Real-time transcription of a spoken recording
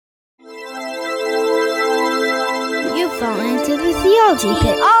to the Theology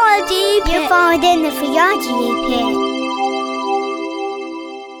Pit. Theology Pit. You'll find in the Theology Pit.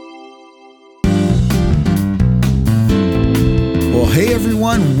 Well, hey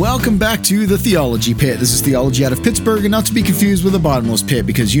everyone, welcome back to the Theology Pit. This is theology out of Pittsburgh, and not to be confused with a bottomless pit,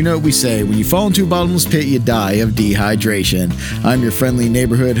 because you know what we say, when you fall into a bottomless pit, you die of dehydration. I'm your friendly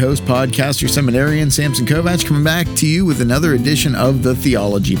neighborhood host, podcaster, seminarian, Samson Kovacs, coming back to you with another edition of the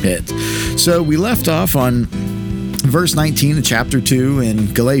Theology Pit. So we left off on verse 19 of chapter 2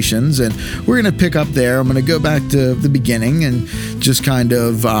 in Galatians, and we're going to pick up there. I'm going to go back to the beginning and just kind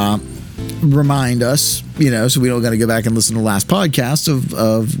of remind us, so we don't got to go back and listen to the last podcast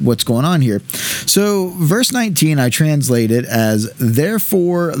of what's going on here. So verse 19, I translate it as,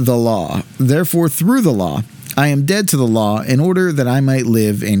 therefore through the law, I am dead to the law in order that I might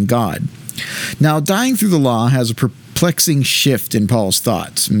live in God. Now, dying through the law has a perplexing shift in Paul's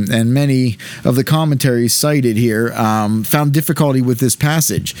thoughts, and many of the commentaries cited here found difficulty with this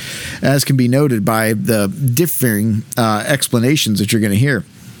passage, as can be noted by the differing explanations that you're going to hear.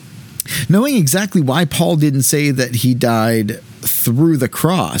 Knowing exactly why Paul didn't say that he died through the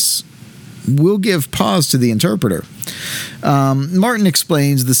cross will give pause to the interpreter. Martin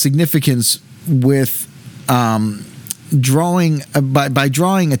explains the significance with drawing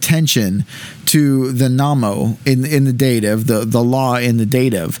attention to the namo in the dative, the law in the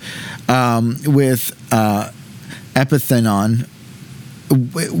dative, with epithenon,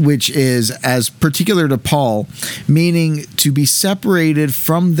 which is as particular to Paul, meaning to be separated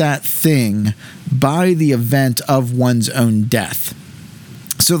from that thing by the event of one's own death.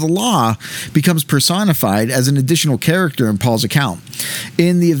 So the law becomes personified as an additional character in Paul's account.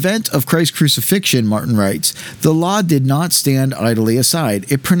 In the event of Christ's crucifixion, Martin writes, the law did not stand idly aside.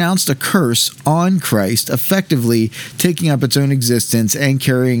 It pronounced a curse on Christ, effectively taking up its own existence and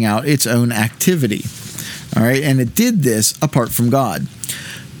carrying out its own activity. All right, and it did this apart from God.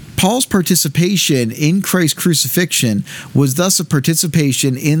 Paul's participation in Christ's crucifixion was thus a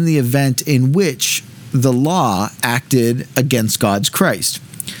participation in the event in which the law acted against God's Christ.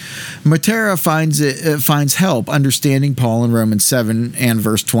 Matera finds help understanding Paul in Romans 7 and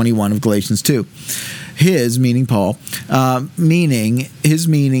verse 21 of Galatians 2. His, meaning Paul, his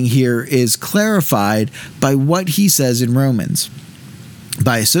meaning here is clarified by what he says in Romans.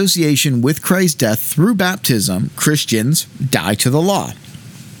 By association with Christ's death through baptism, Christians die to the law.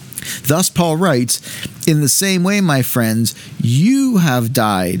 Thus, Paul writes, in the same way, my friends, you have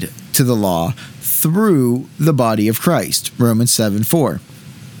died to the law through the body of Christ. Romans 7:4.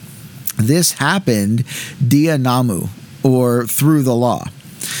 This happened dia namu, or through the law,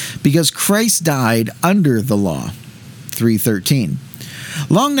 because Christ died under the law. 3:13.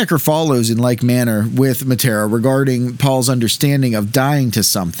 Longnecker follows in like manner with Matera regarding Paul's understanding of dying to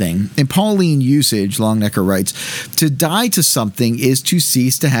something. In Pauline usage, Longnecker writes, to die to something is to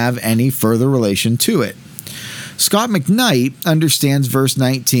cease to have any further relation to it. Scott McKnight understands verse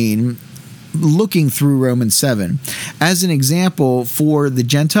 19, looking through Romans 7, as an example for the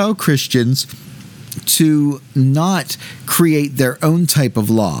Gentile Christians to not create their own type of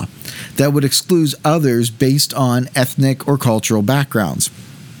law that would exclude others based on ethnic or cultural backgrounds.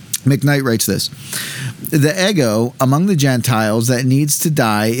 McKnight writes this: the ego among the Gentiles that needs to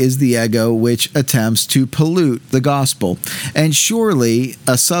die is the ego which attempts to pollute the gospel, and surely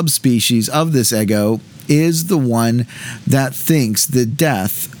a subspecies of this ego is the one that thinks the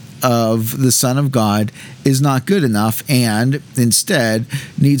death of the Son of God is not good enough and instead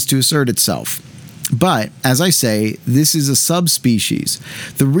needs to assert itself. But, as I say, this is a subspecies.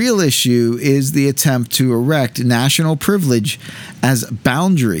 The real issue is the attempt to erect national privilege as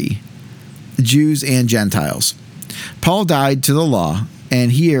boundary, Jews and Gentiles. Paul died to the law,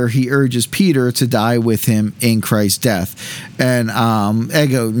 and here he urges Peter to die with him in Christ's death. And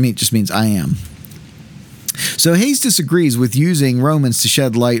ego just means I am. So Hayes disagrees with using Romans to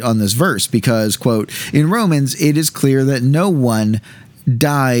shed light on this verse because, quote, in Romans it is clear that no one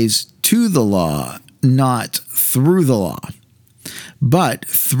dies to the law, not through the law, but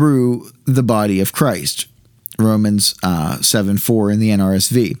through the body of Christ. Romans 7:4 in the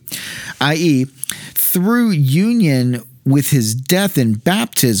NRSV, i.e., through union with his death in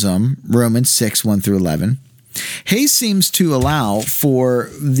baptism, Romans 6:1 through 11. Hayes seems to allow for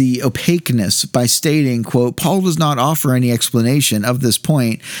the opaqueness by stating, quote, Paul does not offer any explanation of this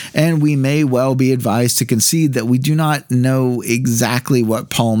point, and we may well be advised to concede that we do not know exactly what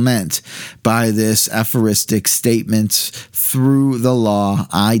Paul meant by this aphoristic statement, through the law,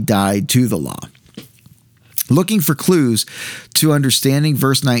 I died to the law. Looking for clues to understanding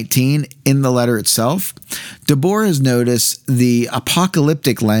verse 19 in the letter itself, DeBoer has noticed the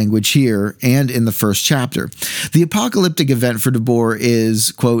apocalyptic language here and in the first chapter. The apocalyptic event for DeBoer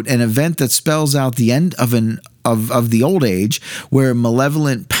is, quote, an event that spells out the end of the old age where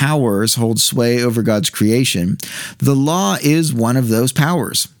malevolent powers hold sway over God's creation. The law is one of those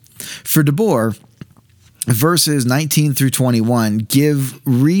powers. For DeBoer, verses 19 through 21 give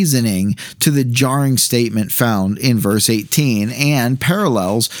reasoning to the jarring statement found in verse 18 and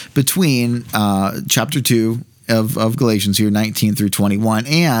parallels between chapter 2 of Galatians here, 19 through 21,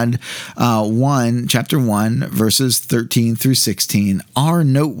 and chapter 1, verses 13 through 16 are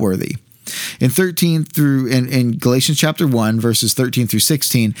noteworthy. In Galatians chapter 1, verses 13 through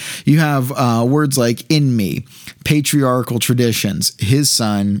 16, you have words like in me, patriarchal traditions, his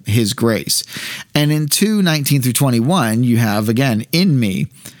son, his grace. And in 2:19 through 21, you have, again, in me,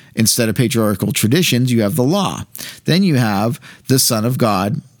 instead of patriarchal traditions, you have the law. Then you have the Son of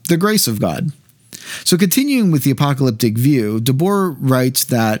God, the grace of God. So continuing with the apocalyptic view, DeBoer writes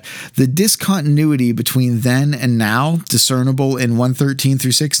that the discontinuity between then and now, discernible in 1:13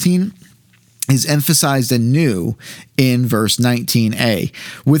 through 16, is emphasized anew in verse 19a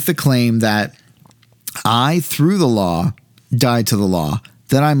with the claim that I, through the law, died to the law,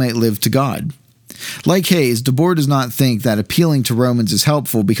 that I might live to God. Like Hayes, DeBoer does not think that appealing to Romans is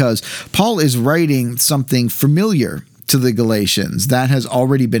helpful because Paul is writing something familiar to the Galatians that has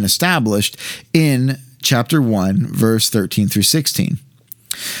already been established in chapter 1, verse 13 through 16.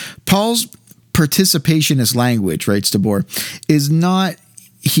 Paul's participationist language, writes DeBoer, is not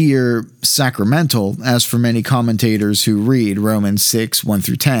here sacramental, as for many commentators who read Romans 6, 1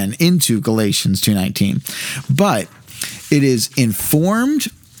 through 10 into Galatians 2:19, but it is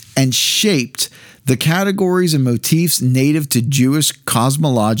informed and shaped the categories and motifs native to Jewish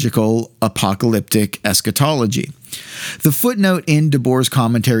cosmological apocalyptic eschatology. The footnote in DeBoer's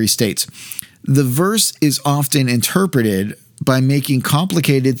commentary states, the verse is often interpreted by making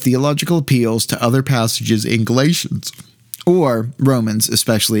complicated theological appeals to other passages in Galatians, or Romans,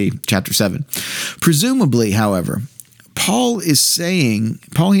 especially chapter 7. Presumably, however, Paul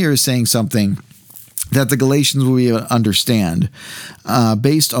here is saying something that the Galatians will be able to understand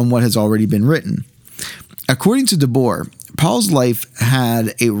based on what has already been written. According to DeBoer, Paul's life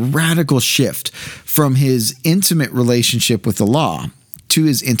had a radical shift from his intimate relationship with the law to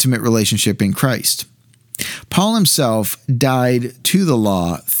his intimate relationship in Christ. Paul himself died to the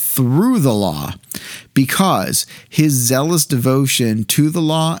law through the law because his zealous devotion to the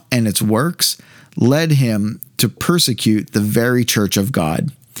law and its works led him to persecute the very church of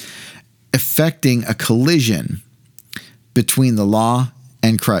God, effecting a collision between the law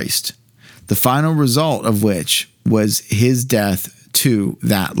and Christ, the final result of which was his death to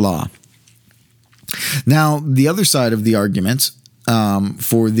that law. Now, the other side of the arguments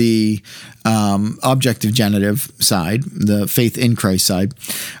for the objective genitive side, the faith in Christ side,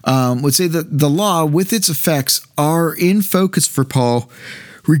 would say that the law with its effects are in focus for Paul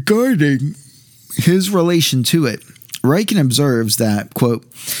regarding his relation to it. Ryken observes that, quote,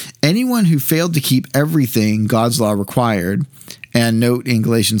 anyone who failed to keep everything God's law required, and note in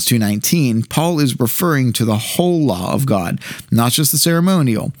Galatians 2:19, Paul is referring to the whole law of God, not just the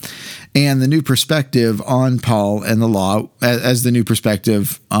ceremonial, and the new perspective on Paul and the law, as the new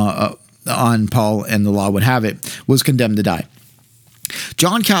perspective on Paul and the law would have it, was condemned to die.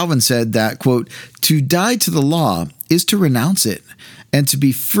 John Calvin said that, quote, to die to the law is to renounce it and to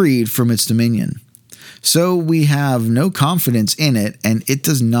be freed from its dominion. So we have no confidence in it, and it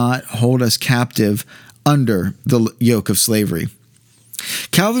does not hold us captive under the yoke of slavery.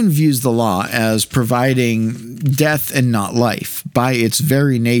 Calvin views the law as providing death and not life by its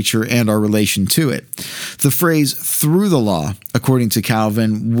very nature and our relation to it. The phrase through the law, according to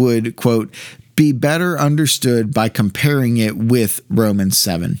Calvin, would, quote, be better understood by comparing it with Romans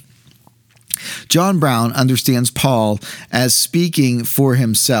 7. John Brown understands Paul as speaking for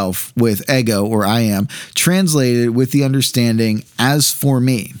himself with ego or I am, translated with the understanding as for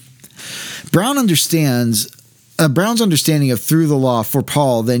me. Brown's understanding of through the law for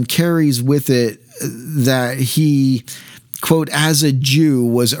Paul then carries with it that he, quote, as a Jew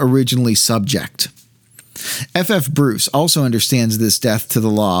was originally subject. F.F. Bruce also understands this death to the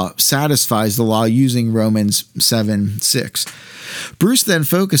law satisfies the law using Romans 7:6. Bruce then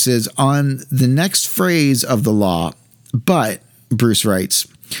focuses on the next phrase of the law, but, Bruce writes,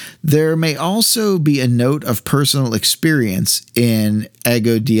 there may also be a note of personal experience in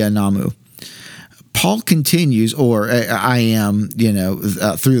ego dianamu. Paul continues, or I am,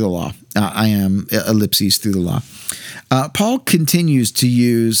 through the law. I am ellipses through the law. Paul continues to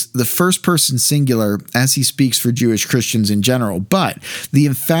use the first person singular as he speaks for Jewish Christians in general, but the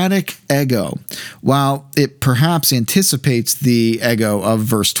emphatic ego, while it perhaps anticipates the ego of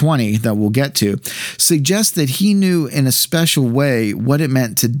verse 20 that we'll get to, suggests that he knew in a special way what it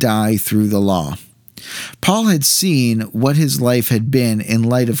meant to die through the law. Paul had seen what his life had been in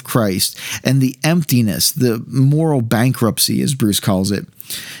light of Christ and the emptiness, the moral bankruptcy, as Bruce calls it.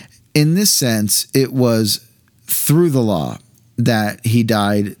 In this sense, it was through the law that he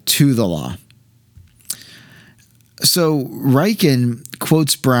died to the law. So Ryken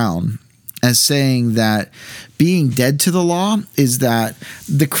quotes Brown as saying that being dead to the law is that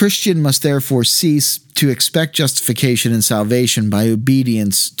the Christian must therefore cease to expect justification and salvation by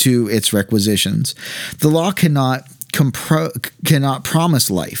obedience to its requisitions. The law cannot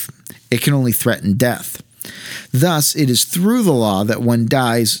promise life. It can only threaten death. Thus, it is through the law that one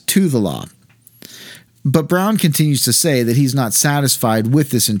dies to the law. But Brown continues to say that he's not satisfied with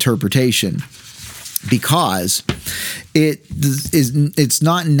this interpretation because it's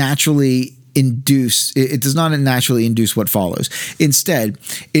not naturally induce. It does not naturally induce what follows. Instead,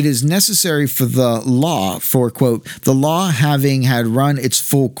 it is necessary for the law, for quote, the law having had run its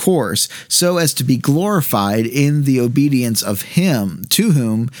full course, so as to be glorified in the obedience of him, to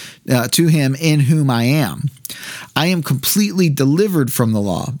him in whom I am. I am completely delivered from the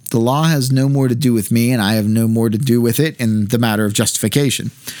law. The law has no more to do with me, and I have no more to do with it in the matter of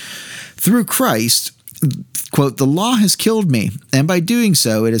justification. Through Christ, quote, the law has killed me, and by doing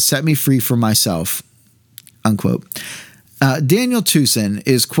so, it has set me free from myself, unquote. Daniel Tucson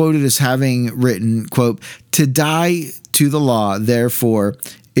is quoted as having written, quote, to die to the law, therefore,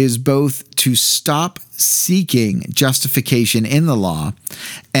 is both to stop seeking justification in the law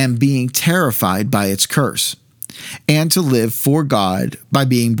and being terrified by its curse, and to live for God by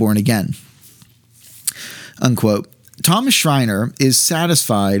being born again, unquote. Thomas Schreiner is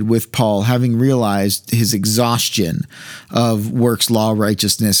satisfied with Paul having realized his exhaustion of works law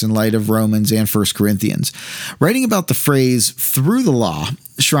righteousness in light of Romans and 1 Corinthians. Writing about the phrase through the law,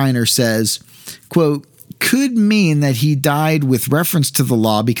 Schreiner says, quote, could mean that he died with reference to the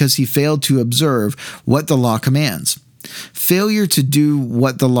law because he failed to observe what the law commands. Failure to do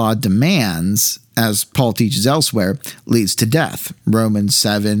what the law demands, as Paul teaches elsewhere, leads to death. Romans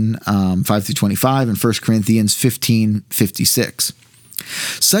 7, 5-25 and 1 Corinthians 15:56.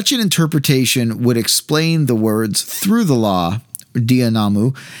 Such an interpretation would explain the words through the law,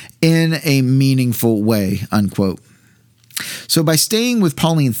 dianamu, in a meaningful way, unquote. So by staying with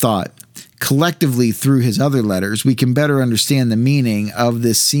Pauline thought, collectively through his other letters, we can better understand the meaning of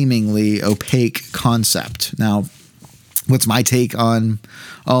this seemingly opaque concept. Now, what's my take on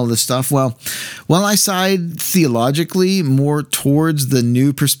all this stuff? Well, while I side theologically more towards the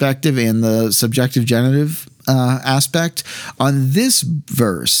new perspective and the subjective genitive aspect, on this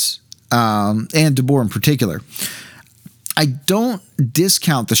verse, and De Boer in particular, I don't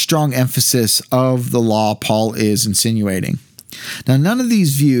discount the strong emphasis of the law Paul is insinuating. Now, none of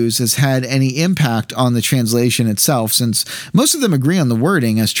these views has had any impact on the translation itself, since most of them agree on the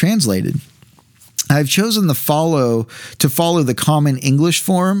wording as translated. I've chosen to follow the common English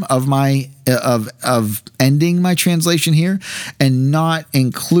form of my of ending my translation here, and not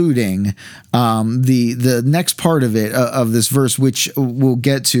including the next part of it of this verse, which we'll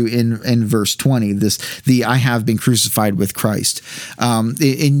get to in verse 20. The I have been crucified with Christ.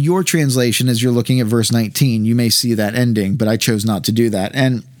 In your translation, as you're looking at verse 19, you may see that ending, but I chose not to do that.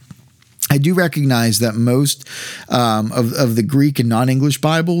 And I do recognize that most of the Greek and non-English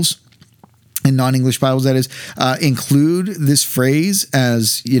Bibles, that is, include this phrase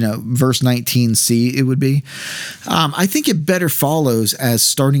as, verse 19c, it would be. I think it better follows as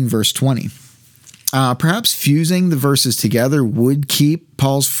starting verse 20. Perhaps fusing the verses together would keep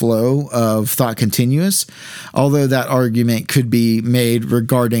Paul's flow of thought continuous, although that argument could be made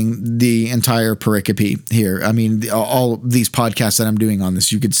regarding the entire pericope here. I mean, all these podcasts that I'm doing on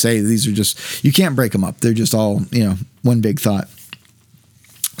this, you could say these are just, you can't break them up. They're just all, one big thought.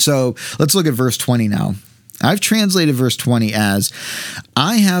 So let's look at verse 20 now. I've translated verse 20 as,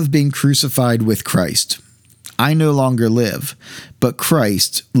 I have been crucified with Christ. I no longer live, but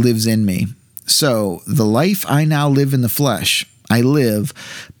Christ lives in me. So the life I now live in the flesh, I live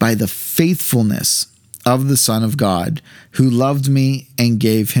by the faithfulness of the Son of God, who loved me and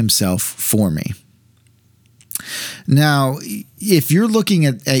gave himself for me. Now, if you're looking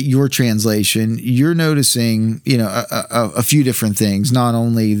at your translation, you're noticing, a few different things. Not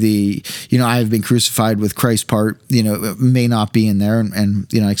only the, I have been crucified with Christ part, it may not be in there. And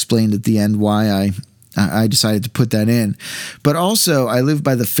I explained at the end why I decided to put that in. But also, I live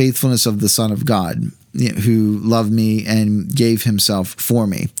by the faithfulness of the Son of God, who loved me and gave himself for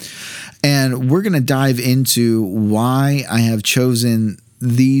me. And we're going to dive into why I have chosen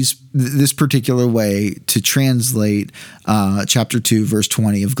this particular way to translate chapter 2, verse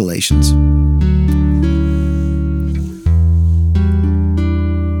 20 of Galatians.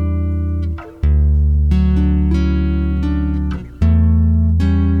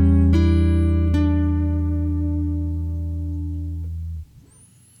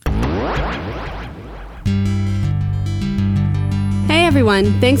 Hey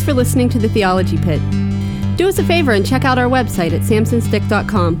everyone, thanks for listening to The Theology Pit. Do us a favor and check out our website at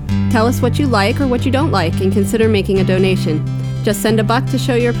samsonstick.com. Tell us what you like or what you don't like and consider making a donation. Just send $1 to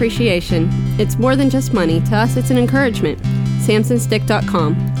show your appreciation. It's more than just money. To us, it's an encouragement.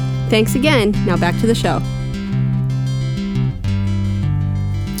 samsonstick.com. Thanks again. Now back to the show.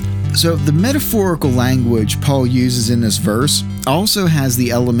 So the metaphorical language Paul uses in this verse also has the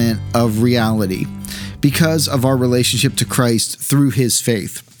element of reality because of our relationship to Christ through his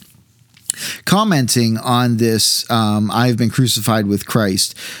faith. Commenting on this, I have been crucified with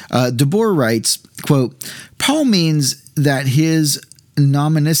Christ, DeBoer writes, quote, Paul means that his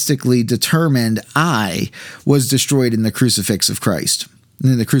nominalistically determined I was destroyed in the crucifixion of Christ.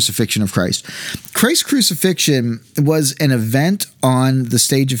 Christ's crucifixion was an event on the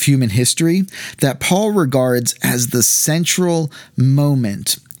stage of human history that Paul regards as the central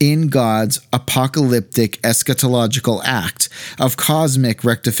moment in God's apocalyptic eschatological act of cosmic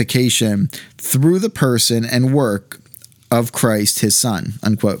rectification through the person and work of Christ, his Son,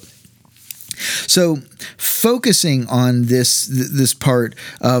 unquote. So focusing on this part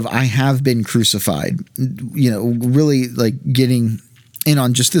of I have been crucified, really like getting in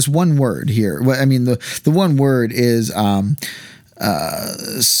on just this one word here. I mean, the one word is sunas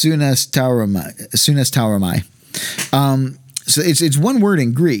tauramai. So it's one word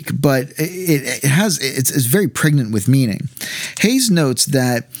in Greek, but it's very pregnant with meaning. Hayes notes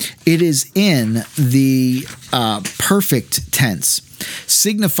that it is in the perfect tense,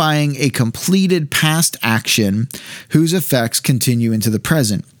 signifying a completed past action whose effects continue into the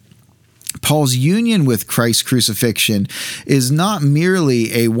present. Paul's union with Christ's crucifixion is not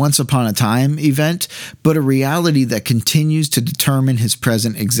merely a once upon a time event, but a reality that continues to determine his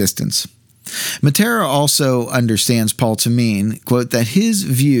present existence. Matera also understands Paul to mean, quote, that he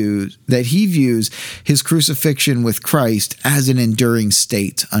views his crucifixion with Christ as an enduring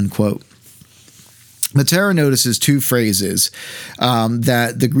state, unquote. Matera notices two phrases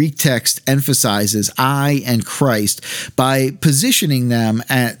that the Greek text emphasizes, I and Christ, by positioning them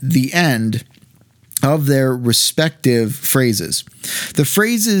at the end of their respective phrases. The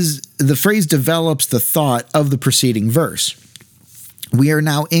phrase develops the thought of the preceding verse. We are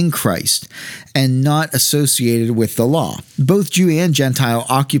now in Christ and not associated with the law. Both Jew and Gentile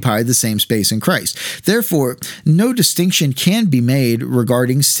occupy the same space in Christ. Therefore, no distinction can be made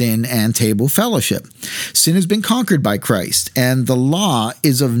regarding sin and table fellowship. Sin has been conquered by Christ, and the law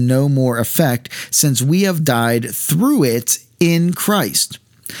is of no more effect since we have died through it in Christ.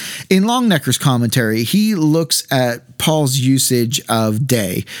 In Longnecker's commentary, he looks at Paul's usage of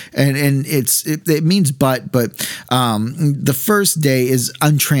day, and it means but the first day is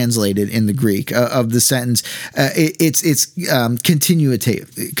untranslated in the Greek of the sentence. It's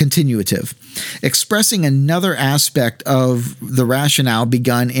continuative, expressing another aspect of the rationale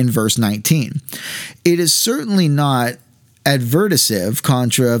begun in verse 19. It is certainly not adversative,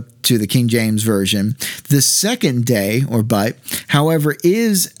 contra to the King James Version. The second day, or but, however,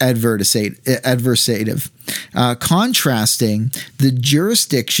 is adversative, contrasting the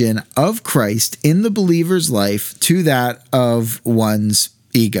jurisdiction of Christ in the believer's life to that of one's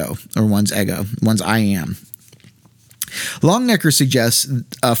ego, or one's ego, one's I am. Longnecker suggests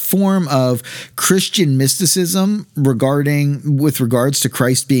a form of Christian mysticism with regards to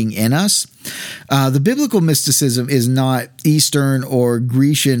Christ being in us. The biblical mysticism is not Eastern or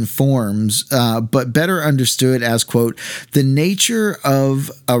Grecian forms, but better understood as, quote, the nature of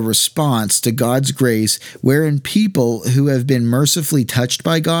a response to God's grace wherein people who have been mercifully touched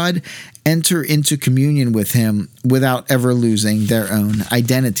by God enter into communion with him without ever losing their own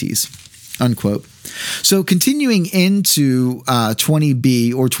identities, unquote. So continuing into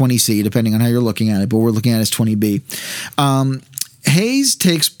 20b or 20c, depending on how you're looking at it, but we're looking at it as 20b, Hayes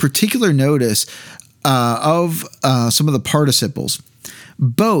takes particular notice of some of the participles.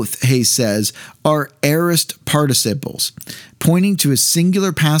 Both, Hayes says, are aorist participles, pointing to a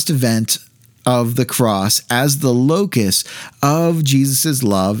singular past event of the cross as the locus of Jesus'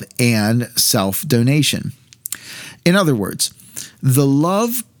 love and self-donation. In other words, The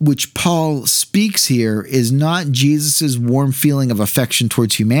love which Paul speaks here is not Jesus' warm feeling of affection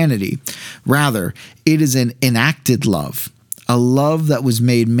towards humanity. Rather, it is an enacted love, a love that was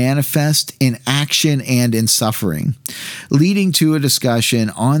made manifest in action and in suffering, leading to a discussion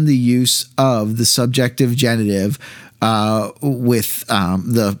on the use of the subjective genitive with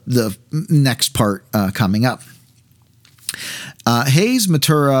the next part coming up. Hayes,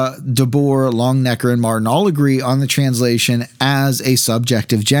 Matura, DeBoer, Longnecker, and Martin all agree on the translation as a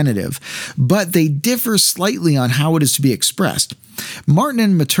subjective genitive, but they differ slightly on how it is to be expressed. Martin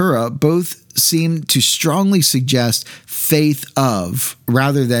and Matura both seem to strongly suggest faith of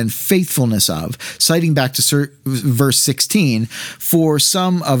rather than faithfulness of, citing back to verse 16 for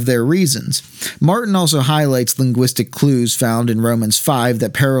some of their reasons. Martin also highlights linguistic clues found in Romans 5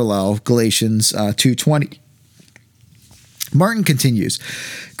 that parallel Galatians 2:20. Martin continues,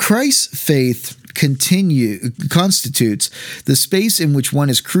 Christ's faith constitutes the space in which one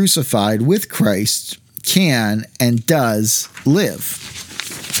is crucified with Christ, can and does live.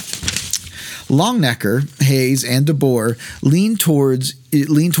 Longnecker, Hayes, and DeBoer lean toward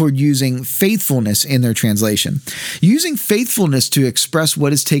using faithfulness in their translation. Using faithfulness to express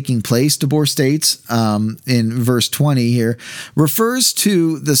what is taking place, DeBoer states in verse 20 here, refers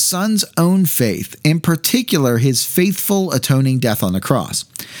to the Son's own faith, in particular his faithful atoning death on the cross.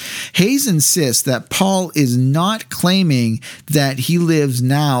 Hayes insists that Paul is not claiming that he lives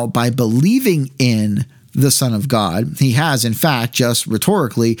now by believing in the Son of God. He has, in fact, just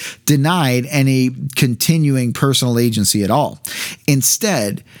rhetorically denied any continuing personal agency at all.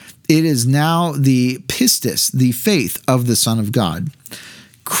 Instead, it is now the pistis, the faith of the Son of God,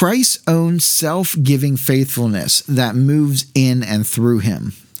 Christ's own self-giving faithfulness that moves in and through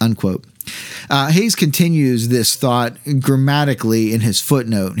him, unquote. Hayes continues this thought grammatically in his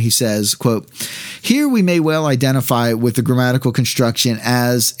footnote. He says, quote, here we may well identify with the grammatical construction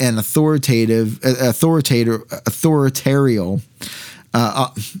as an authorial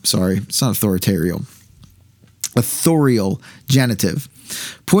genitive,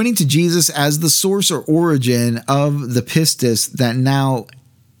 pointing to Jesus as the source or origin of the pistis that now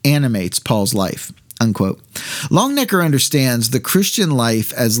animates Paul's life. Unquote. Longnecker understands the Christian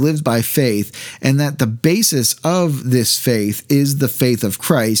life as lived by faith and that the basis of this faith is the faith of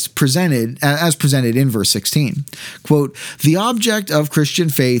Christ presented in verse 16. Quote, the object of Christian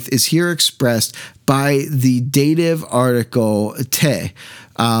faith is here expressed by the dative article te,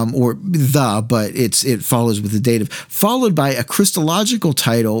 or the, but it follows with the dative, followed by a Christological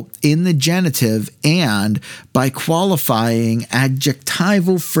title in the genitive and by qualifying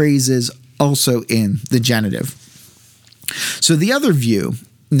adjectival phrases also in the genitive. So the other view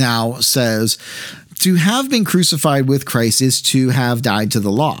now says, to have been crucified with Christ is to have died to the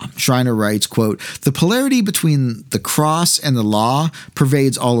law. Schreiner writes, quote, the polarity between the cross and the law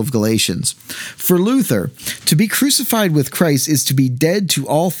pervades all of Galatians. For Luther, to be crucified with Christ is to be dead to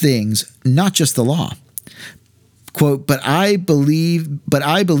all things, not just the law. Quote, but I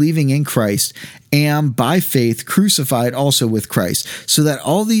believing in Christ am by faith crucified also with Christ, so that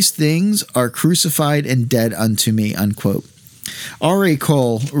all these things are crucified and dead unto me, unquote. R.A.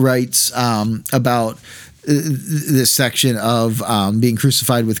 Cole writes about this section of being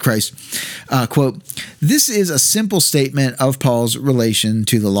crucified with Christ. Quote, this is a simple statement of Paul's relation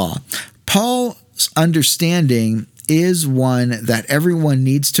to the law. Paul's understanding is one that everyone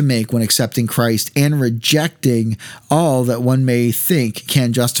needs to make when accepting Christ and rejecting all that one may think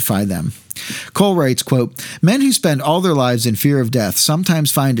can justify them. Cole writes, quote, men who spend all their lives in fear of death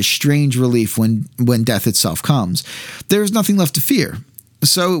sometimes find a strange relief when death itself comes. There is nothing left to fear.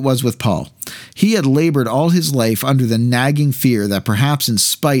 So it was with Paul. He had labored all his life under the nagging fear that perhaps in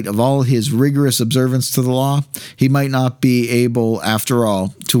spite of all his rigorous observance to the law, he might not be able, after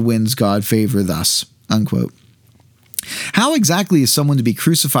all, to win God's favor thus, unquote. How exactly is someone to be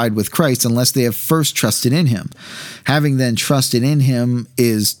crucified with Christ unless they have first trusted in him? Having then trusted in him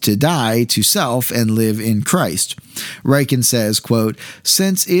is to die to self and live in Christ. Ryken says, quote,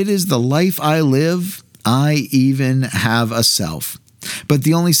 since it is the life I live, I even have a self. But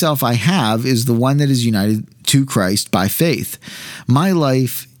the only self I have is the one that is united to Christ by faith. My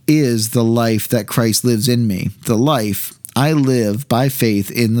life is the life that Christ lives in me, the life I live by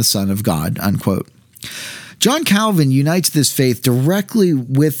faith in the Son of God, unquote. John Calvin unites this faith directly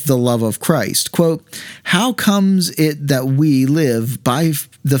with the love of Christ. Quote, how comes it that we live by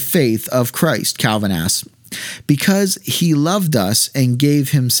the faith of Christ? Calvin asks. Because he loved us and gave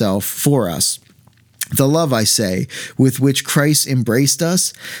himself for us. The love, I say, with which Christ embraced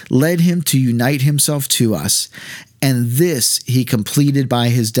us, led him to unite himself to us. And this he completed by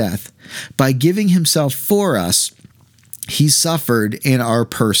his death. By giving himself for us, he suffered in our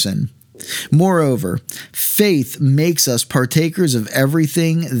person. Moreover, faith makes us partakers of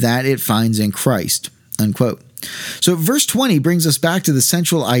everything that it finds in Christ." Unquote. So verse 20 brings us back to the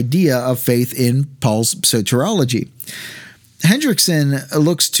central idea of faith in Paul's soteriology. Hendrickson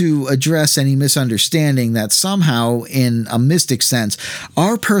looks to address any misunderstanding that somehow, in a mystic sense,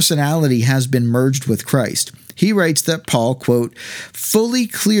 our personality has been merged with Christ. He writes that Paul, quote, "fully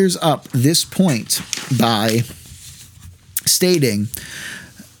clears up this point by stating,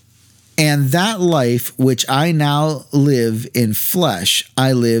 'And that life which I now live in flesh,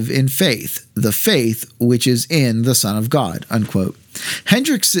 I live in faith, the faith which is in the Son of God,'" unquote.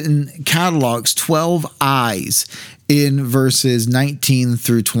 Hendrickson catalogs 12 I's in verses 19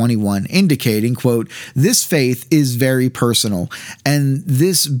 through 21, indicating, quote, "This faith is very personal, and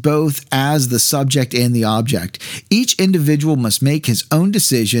this both as the subject and the object. Each individual must make his own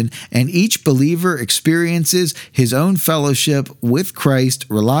decision, and each believer experiences his own fellowship with Christ,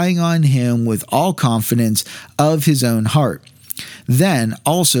 relying on him with all confidence of his own heart. Then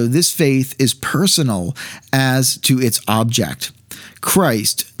also this faith is personal as to its object.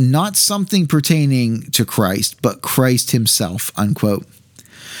 Christ, not something pertaining to Christ, but Christ himself," unquote.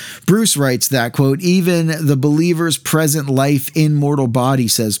 Bruce writes that, quote, "Even the believer's present life in mortal body,"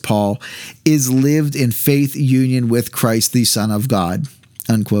 says Paul, "is lived in faith union with Christ, the Son of God,"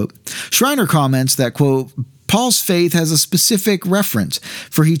 unquote. Schreiner comments that, quote, "Paul's faith has a specific reference,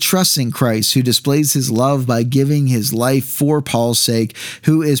 for he trusts in Christ, who displays his love by giving his life for Paul's sake,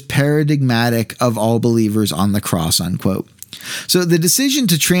 who is paradigmatic of all believers on the cross," unquote. So the decision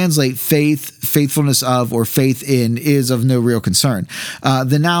to translate faith, faithfulness of, or faith in is of no real concern.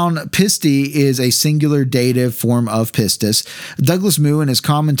 The noun pisti is a singular dative form of pistis. Douglas Moo, in his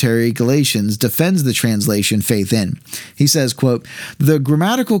commentary, Galatians, defends the translation faith in. He says, quote, "The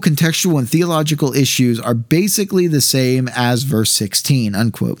grammatical, contextual, and theological issues are basically the same as verse 16,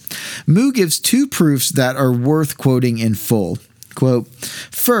 unquote. Moo gives two proofs that are worth quoting in full. Quote,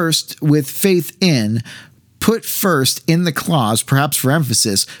 "First, with faith in, put first in the clause, perhaps for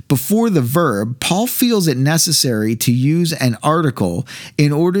emphasis, before the verb, Paul feels it necessary to use an article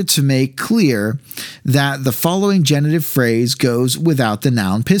in order to make clear that the following genitive phrase goes without the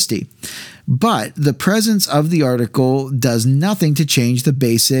noun pisti. But the presence of the article does nothing to change the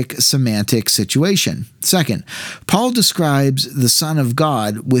basic semantic situation. Second, Paul describes the Son of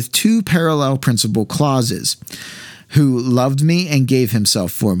God with two parallel principal clauses, who loved me and gave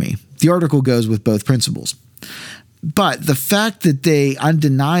himself for me. The article goes with both principles. But the fact that they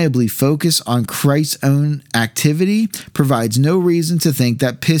undeniably focus on Christ's own activity provides no reason to think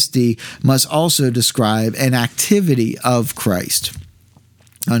that pisti must also describe an activity of Christ,"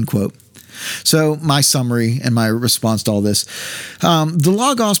 unquote. So my summary and my response to all this, the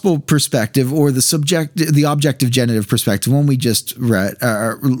law gospel perspective, or the objective genitive perspective, one we just read,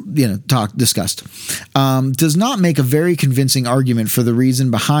 discussed, does not make a very convincing argument for the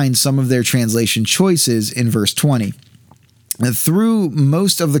reason behind some of their translation choices in verse 20. Through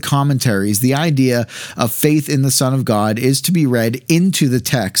most of the commentaries, the idea of faith in the Son of God is to be read into the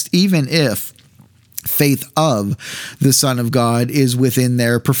text, even if faith of the Son of God is within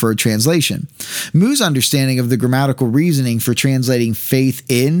their preferred translation. Moo's understanding of the grammatical reasoning for translating faith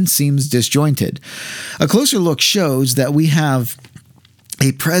in seems disjointed. A closer look shows that we have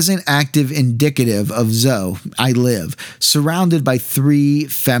a present active indicative of zo, I live, surrounded by three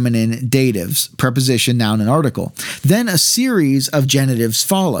feminine datives, preposition, noun, and article. Then a series of genitives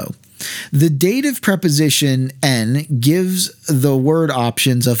follow. The dative preposition en gives the word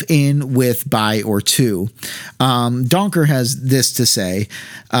options of in, with, by, or to. Donker has this to say,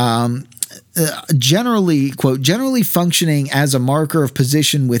 generally, quote, "generally functioning as a marker of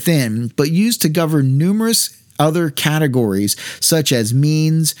position within, but used to govern numerous other categories such as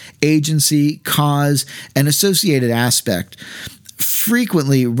means, agency, cause, and associated aspect,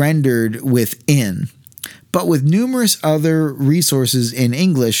 frequently rendered with in, but with numerous other resources in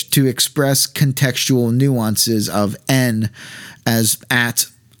English to express contextual nuances of en, as at,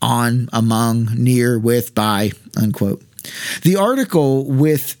 on, among, near, with, by," unquote. The article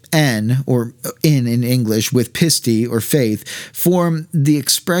with en, or in English, with pisti, or faith, form the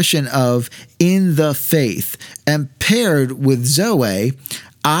expression of in the faith, and paired with zoe,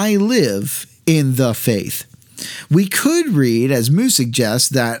 I live in the faith. We could read, as Moo suggests,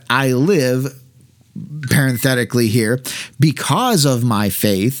 that I live, parenthetically here, because of my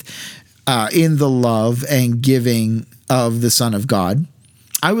faith in the love and giving of the Son of God.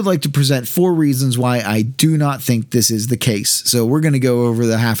 I would like to present 4 reasons why I do not think this is the case. So we're going to go over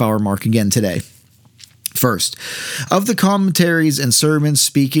the half-hour mark again today. First, of the commentaries and sermons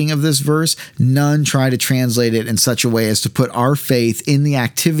speaking of this verse, none try to translate it in such a way as to put our faith in the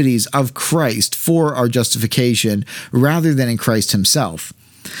activities of Christ for our justification rather than in Christ himself.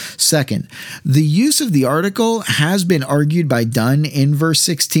 Second, the use of the article has been argued by Dunn in verse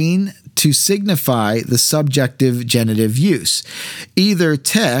 16 to signify the subjective genitive use. Either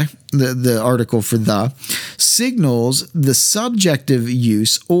te, the article for the, signals the subjective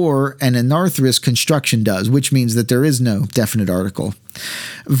use, or an anarthrous construction does, which means that there is no definite article.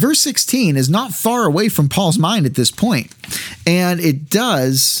 Verse 16 is not far away from Paul's mind at this point, and it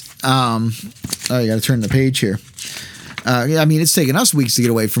does, I got to turn the page here. It's taken us weeks to get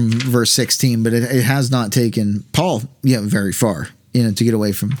away from verse 16, but it has not taken Paul very far, to get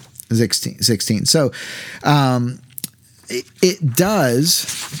away from 16. So it does,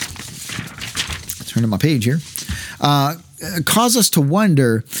 turn to my page here, cause us to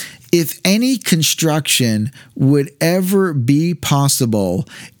wonder if any construction would ever be possible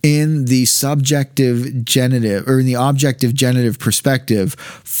in the subjective genitive or in the objective genitive perspective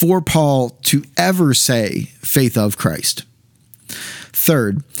for Paul to ever say faith of Christ.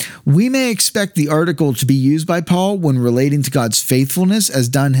 Third, we may expect the article to be used by Paul when relating to God's faithfulness, as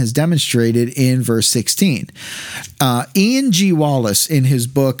Dunn has demonstrated in verse 16. Ian G. Wallace, in his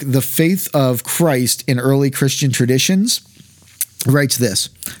book, The Faith of Christ in Early Christian Traditions, writes this,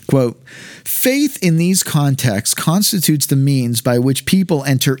 quote, "Faith in these contexts constitutes the means by which people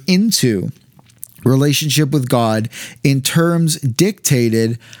enter into relationship with God in terms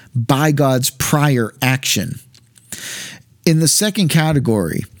dictated by God's prior action. In the second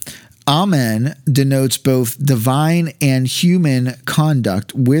category, Amen denotes both divine and human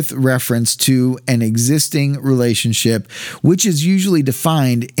conduct with reference to an existing relationship, which is usually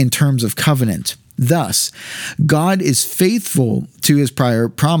defined in terms of covenant. Thus, God is faithful to his prior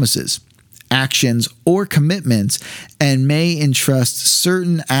promises, actions, or commitments, and may entrust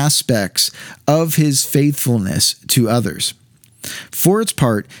certain aspects of his faithfulness to others. For its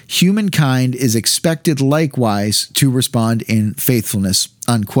part, humankind is expected likewise to respond in faithfulness,"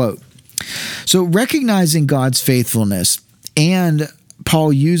 unquote. So recognizing God's faithfulness and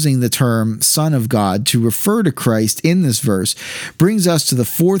Paul using the term Son of God to refer to Christ in this verse brings us to the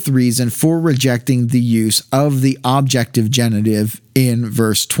fourth reason for rejecting the use of the objective genitive in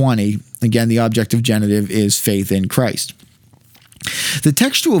verse 20. Again, the objective genitive is faith in Christ. The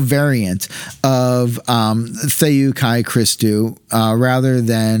textual variant of theou kai Christou rather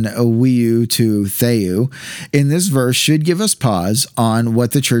than ouiou to theou in this verse should give us pause on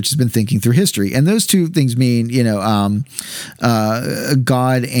what the church has been thinking through history. And those two things mean,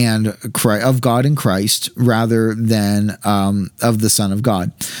 God and Christ, of God and Christ rather than of the Son of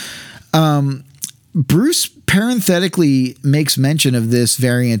God. Bruce parenthetically makes mention of this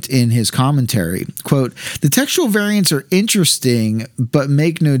variant in his commentary. Quote, "The textual variants are interesting, but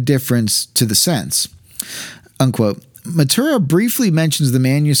make no difference to the sense." Unquote. Matura briefly mentions the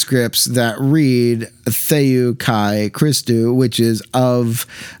manuscripts that read theou kai Christou, which is of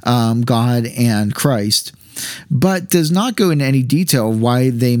God and Christ, but does not go into any detail why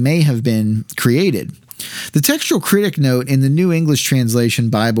they may have been created. The textual critic note in the New English Translation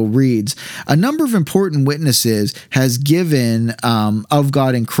Bible reads, "A number of important witnesses has given of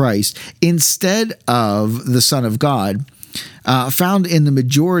God in Christ instead of the Son of God, found in the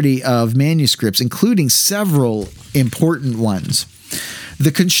majority of manuscripts, including several important ones.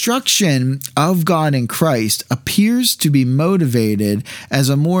 The construction of God in Christ appears to be motivated as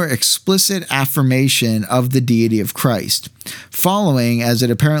a more explicit affirmation of the deity of Christ, following, as it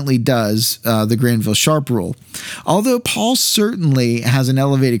apparently does, the Granville Sharp rule. Although Paul certainly has an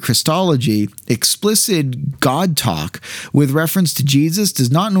elevated Christology, explicit God talk with reference to Jesus does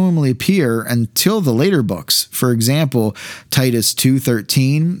not normally appear until the later books. For example, Titus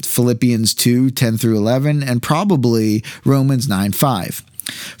 2:13, Philippians 2:10 through 11, and probably Romans 9:5.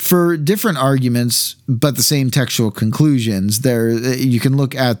 For different arguments, but the same textual conclusions, you can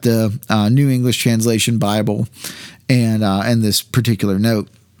look at the New English Translation Bible and this particular note.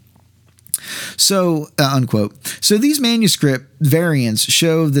 So, unquote. So these manuscript variants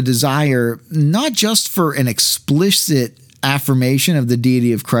show the desire not just for an explicit affirmation of the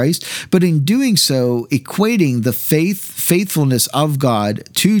deity of Christ, but in doing so, equating the faithfulness of God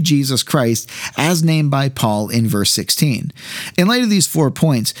to Jesus Christ as named by Paul in verse 16. In light of these 4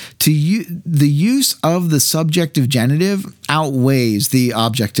 points, the use of the subjective genitive outweighs the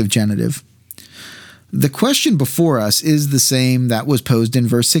objective genitive. The question before us is the same that was posed in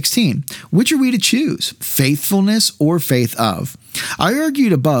verse 16. Which are we to choose, faithfulness or faith of? I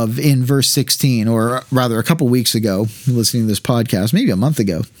argued above in verse 16, or rather a couple weeks ago, listening to this podcast, maybe a month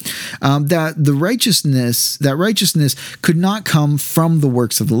ago, that righteousness could not come from the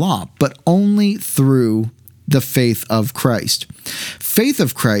works of the law, but only through the faith of Christ. Faith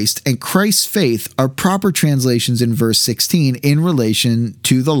of Christ and Christ's faith are proper translations in verse 16 in relation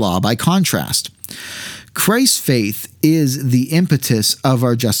to the law by contrast. Christ's faith is the impetus of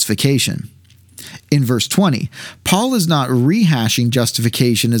our justification. In verse 20, Paul is not rehashing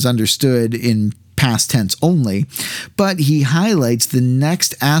justification as understood in past tense only, but he highlights the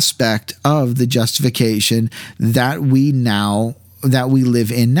next aspect of the justification that we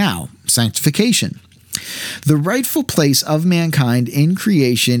live in now, sanctification. The rightful place of mankind in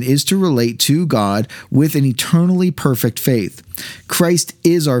creation is to relate to God with an eternally perfect faith. Christ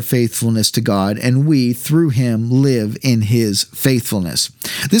is our faithfulness to God, and we, through him, live in his faithfulness.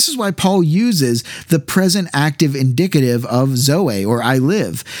 This is why Paul uses the present active indicative of Zoe, or I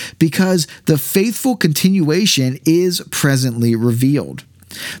live, because the faithful continuation is presently revealed.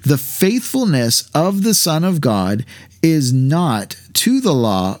 The faithfulness of the Son of God is not to the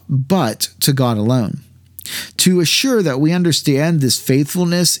law, but to God alone. To assure that we understand this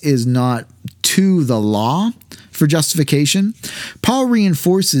faithfulness is not to the law for justification, Paul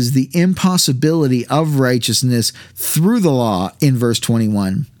reinforces the impossibility of righteousness through the law in verse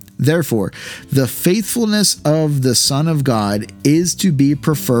 21. Therefore, the faithfulness of the Son of God is to be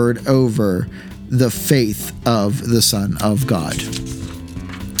preferred over the faith of the Son of God.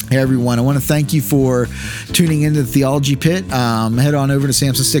 Hey everyone, I want to thank you for tuning into the Theology Pit. Head on over to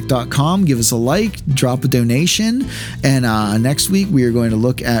samsonstick.com, give us a like, drop a donation, and next week we are going to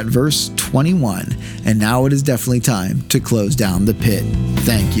look at verse 21. And now it is definitely time to close down the pit.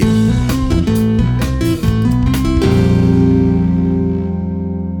 Thank you.